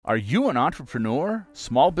Are you an entrepreneur,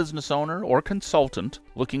 small business owner, or consultant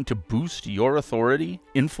looking to boost your authority,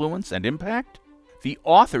 influence, and impact? The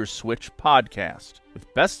Author Switch podcast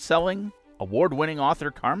with best-selling, award-winning author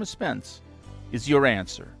Karma Spence is your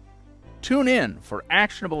answer. Tune in for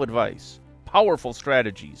actionable advice, powerful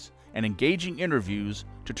strategies, and engaging interviews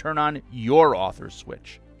to turn on your author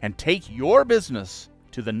switch and take your business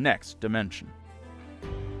to the next dimension.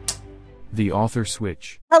 The Author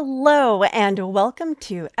Switch. Hello, and welcome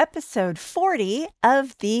to episode 40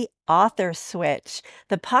 of The Author Switch,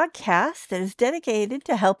 the podcast that is dedicated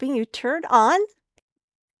to helping you turn on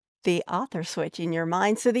the author switch in your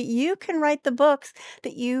mind so that you can write the books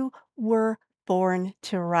that you were born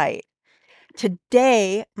to write.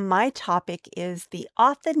 Today, my topic is the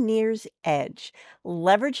Authorneer's Edge,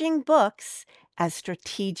 leveraging books as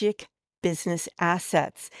strategic business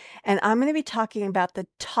assets. And I'm going to be talking about the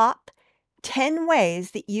top 10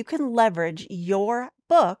 ways that you can leverage your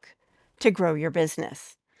book to grow your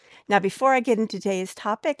business. Now, before I get into today's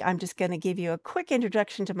topic, I'm just going to give you a quick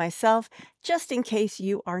introduction to myself, just in case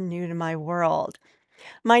you are new to my world.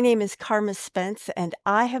 My name is Karma Spence, and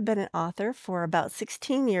I have been an author for about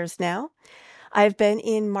 16 years now. I've been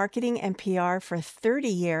in marketing and PR for 30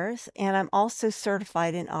 years, and I'm also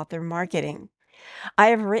certified in author marketing. I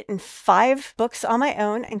have written 5 books on my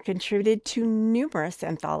own and contributed to numerous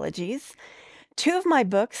anthologies. 2 of my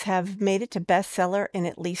books have made it to bestseller in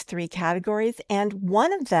at least 3 categories, and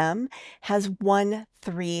one of them has won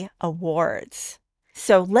 3 awards.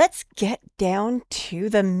 So let's get down to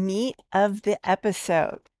the meat of the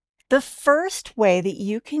episode. The first way that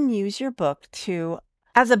you can use your book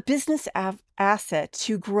as a business asset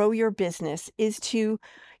to grow your business is to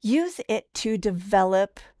use it to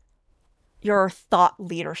develop your thought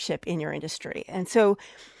leadership in your industry. And so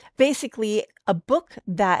basically, a book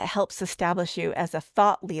that helps establish you as a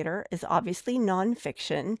thought leader is obviously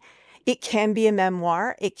nonfiction. It can be a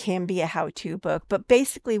memoir, it can be a how-to book, but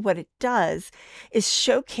basically what it does is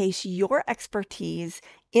showcase your expertise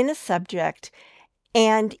in a subject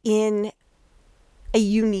and in a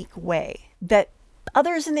unique way that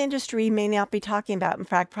others in the industry may not be talking about, in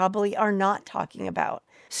fact, probably are not talking about.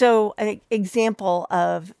 So an example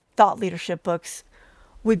of thought leadership books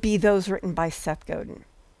would be those written by Seth Godin.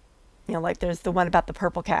 You know, like there's the one about the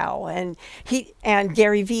purple cow, and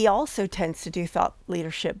Gary Vee also tends to do thought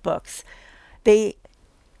leadership books. They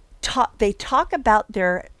talk about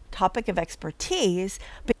their topic of expertise,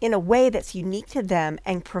 but in a way that's unique to them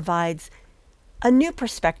and provides a new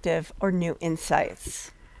perspective or new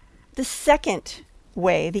insights. The second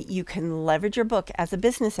way that you can leverage your book as a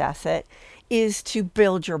business asset is to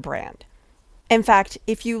build your brand. In fact,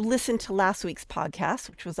 if you listen to last week's podcast,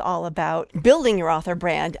 which was all about building your author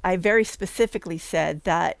brand, I very specifically said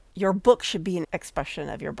that your book should be an expression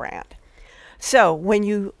of your brand. So when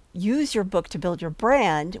you use your book to build your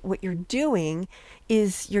brand, what you're doing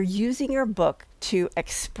is you're using your book to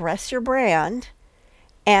express your brand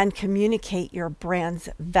and communicate your brand's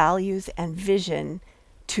values and vision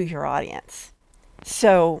to your audience.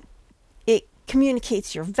 So it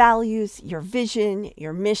communicates your values, your vision,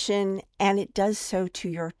 your mission, and it does so to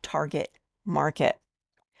your target market.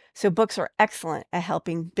 So books are excellent at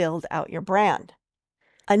helping build out your brand.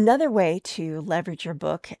 Another way to leverage your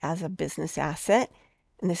book as a business asset,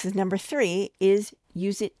 and this is number 3, is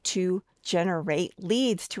use it to generate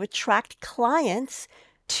leads, to attract clients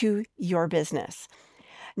to your business.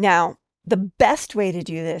 Now, the best way to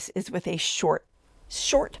do this is with a short,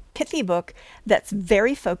 pithy book that's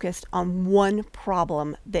very focused on one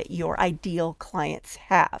problem that your ideal clients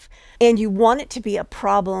have. And you want it to be a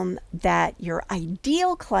problem that your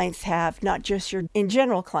ideal clients have, not just your in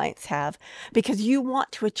general clients have, because you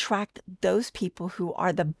want to attract those people who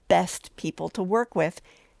are the best people to work with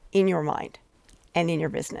in your mind and in your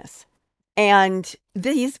business. And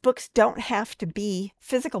these books don't have to be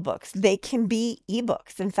physical books. They can be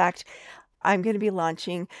ebooks. In fact, I'm going to be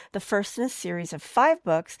launching the first in a series of 5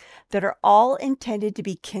 books that are all intended to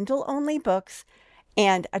be Kindle-only books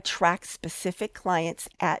and attract specific clients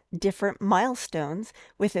at different milestones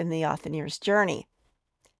within the Authorneer's journey.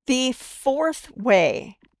 The fourth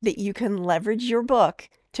way that you can leverage your book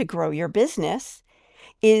to grow your business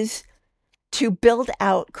is to build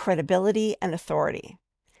out credibility and authority.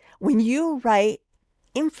 When you write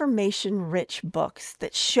information-rich books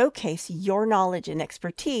that showcase your knowledge and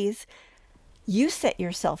expertise, you set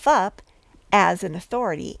yourself up as an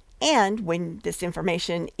authority. And when this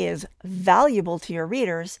information is valuable to your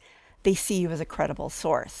readers, they see you as a credible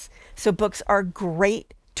source. So books are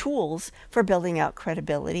great tools for building out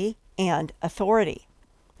credibility and authority.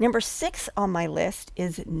 Number 6 on my list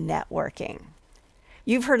is networking.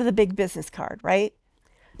 You've heard of the big business card, right?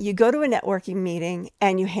 you go to a networking meeting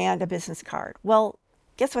and you hand a business card. Well,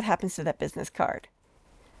 guess what happens to that business card?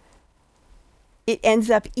 It ends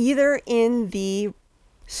up either in the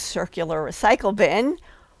circular recycle bin,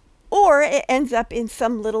 or it ends up in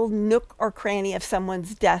some little nook or cranny of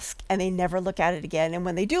someone's desk and they never look at it again. And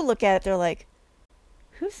when they do look at it, they're like,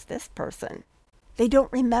 who's this person? They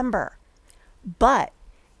don't remember. But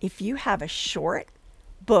if you have a short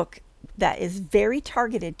book that is very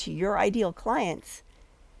targeted to your ideal clients,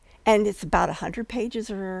 and it's about 100 pages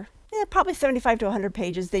or probably 75 to 100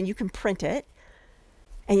 pages, then you can print it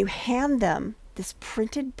and you hand them this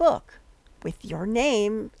printed book with your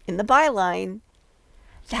name in the byline.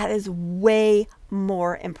 That is way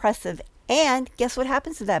more impressive. And guess what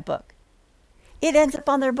happens to that book? It ends up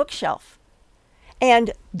on their bookshelf.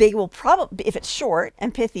 And they will probably, if it's short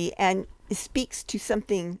and pithy and speaks to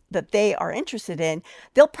something that they are interested in,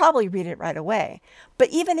 they'll probably read it right away. But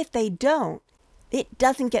even if they don't, it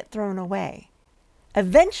doesn't get thrown away.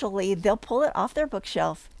 Eventually, they'll pull it off their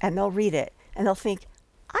bookshelf and they'll read it. And they'll think,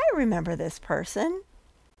 I remember this person.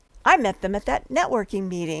 I met them at that networking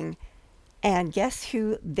meeting. And guess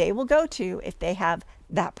who they will go to if they have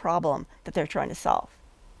that problem that they're trying to solve?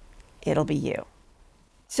 It'll be you.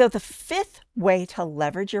 So the fifth way to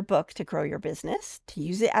leverage your book to grow your business, to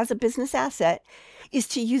use it as a business asset, is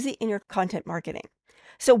to use it in your content marketing.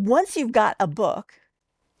 So once you've got a book,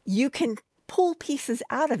 you can pull pieces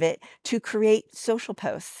out of it to create social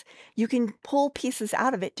posts. You can pull pieces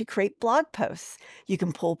out of it to create blog posts. You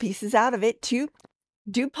can pull pieces out of it to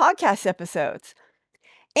do podcast episodes.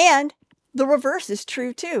 And the reverse is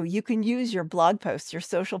true too. You can use your blog posts, your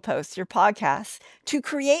social posts, your podcasts to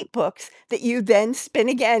create books that you then spin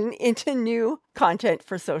again into new content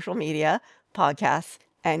for social media, podcasts,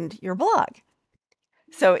 and your blog.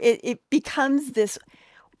 So it becomes this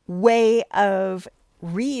way of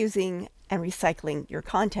reusing and recycling your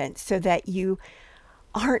content so that you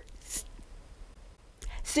aren't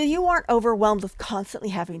overwhelmed with constantly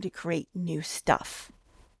having to create new stuff.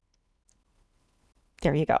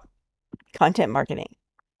 There you go. Content marketing.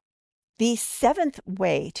 The seventh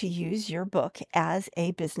way to use your book as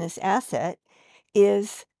a business asset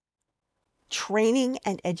is training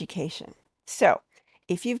and education. So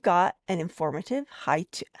if you've got an informative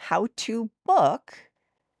how-to book,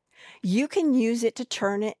 you can use it to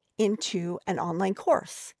turn it into an online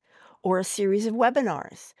course or a series of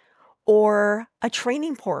webinars or a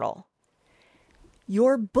training portal.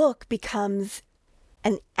 Your book becomes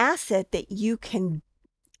an asset that you can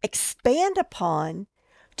expand upon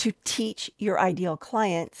to teach your ideal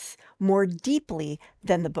clients more deeply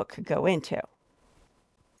than the book could go into.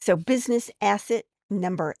 So business asset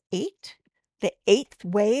number 8, the 8th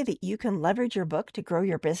way that you can leverage your book to grow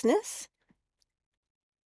your business.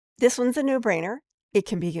 This one's a no-brainer. It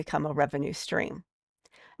can become a revenue stream.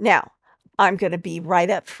 Now, I'm going to be right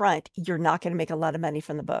up front. You're not going to make a lot of money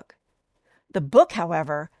from the book. The book,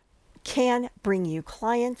 however, can bring you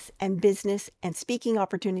clients and business and speaking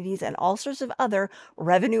opportunities and all sorts of other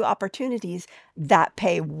revenue opportunities that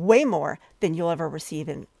pay way more than you'll ever receive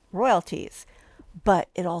in royalties. But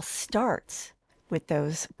it all starts with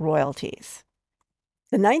those royalties.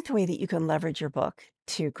 The 9th way that you can leverage your book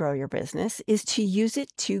to grow your business is to use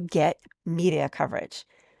it to get media coverage.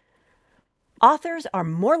 Authors are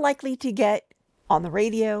more likely to get on the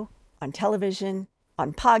radio, on television,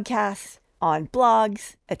 on podcasts, on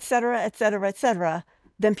blogs, etc.,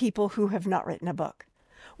 than people who have not written a book.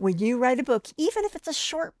 When you write a book, even if it's a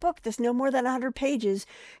short book that's no more than 100 pages,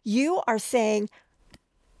 you are saying,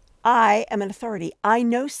 I am an authority. I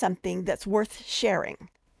know something that's worth sharing.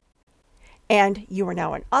 And you are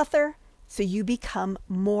now an author, so you become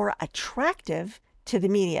more attractive to the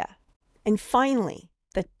media. And finally,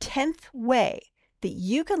 the 10th way that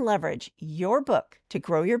you can leverage your book to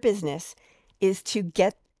grow your business is to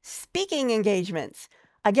get speaking engagements.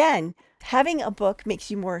 Again, having a book makes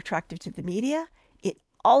you more attractive to the media. It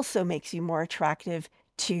also makes you more attractive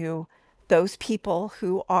to those people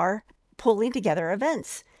who are pulling together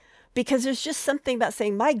events. Because there's just something about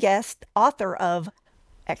saying my guest, author of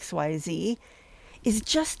XYZ, is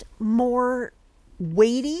just more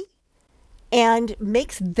weighty and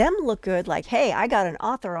makes them look good. Like, hey, I got an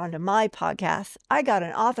author onto my podcast. I got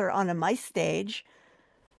an author onto my stage.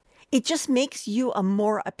 It just makes you a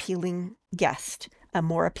more appealing guest, a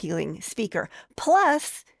more appealing speaker.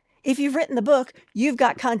 Plus, if you've written the book, you've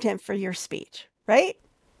got content for your speech, right?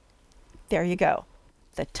 There you go.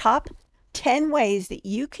 The top 10 ways that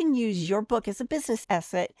you can use your book as a business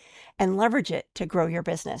asset and leverage it to grow your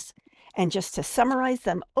business. And just to summarize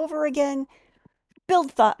them over again,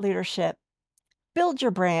 build thought leadership, build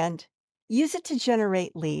your brand, use it to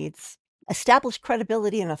generate leads, Establish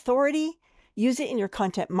credibility and authority. Use it in your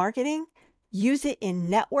content marketing. Use it in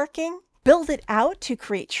networking. Build it out to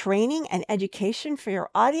create training and education for your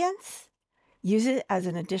audience. Use it as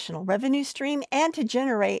an additional revenue stream and to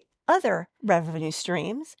generate other revenue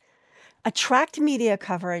streams. Attract media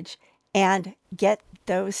coverage and get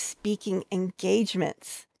those speaking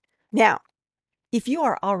engagements. Now, if you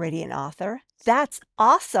are already an author, that's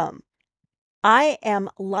awesome. I am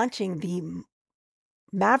launching the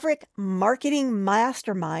Maverick Marketing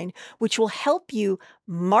Mastermind, which will help you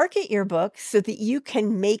market your book so that you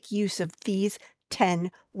can make use of these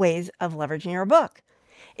 10 ways of leveraging your book.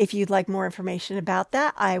 If you'd like more information about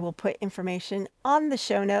that, I will put information on the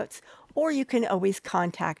show notes, or you can always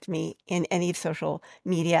contact me in any social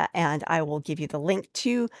media and I will give you the link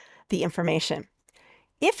to the information.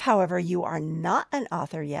 If, however, you are not an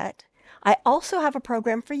author yet, I also have a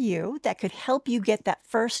program for you that could help you get that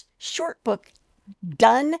first short book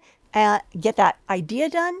done, get that idea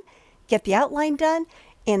done, get the outline done,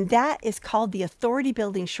 and that is called the Authority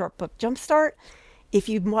Building Short Book Jumpstart.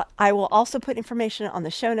 I will also put information on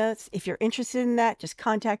the show notes. If you're interested in that, just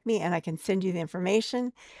contact me and I can send you the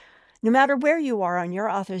information. No matter where you are on your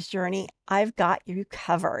author's journey, I've got you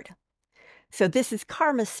covered. So this is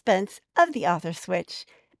Karma Spence of the Author Switch.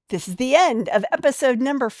 This is the end of episode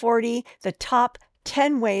number 40, the top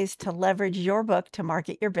 10 ways to leverage your book to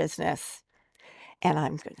market your business. And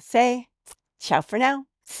I'm going to say, ciao for now.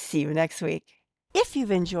 See you next week. If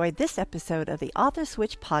you've enjoyed this episode of the Author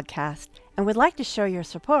Switch podcast and would like to show your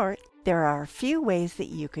support, there are a few ways that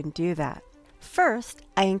you can do that. First,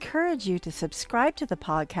 I encourage you to subscribe to the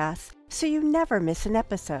podcast so you never miss an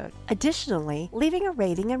episode. Additionally, leaving a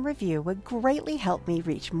rating and review would greatly help me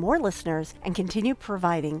reach more listeners and continue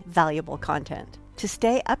providing valuable content. To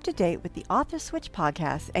stay up to date with the Author Switch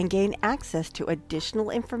podcast and gain access to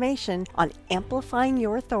additional information on amplifying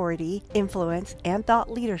your authority, influence, and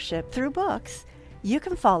thought leadership through books, you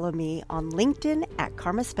can follow me on LinkedIn at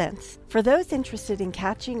Karma Spence. For those interested in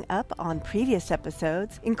catching up on previous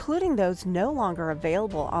episodes, including those no longer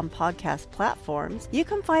available on podcast platforms, you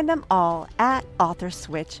can find them all at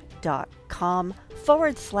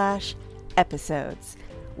authorswitch.com/episodes,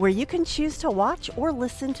 where you can choose to watch or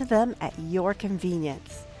listen to them at your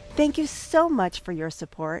convenience. Thank you so much for your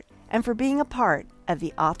support and for being a part of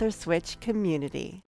the Author Switch community.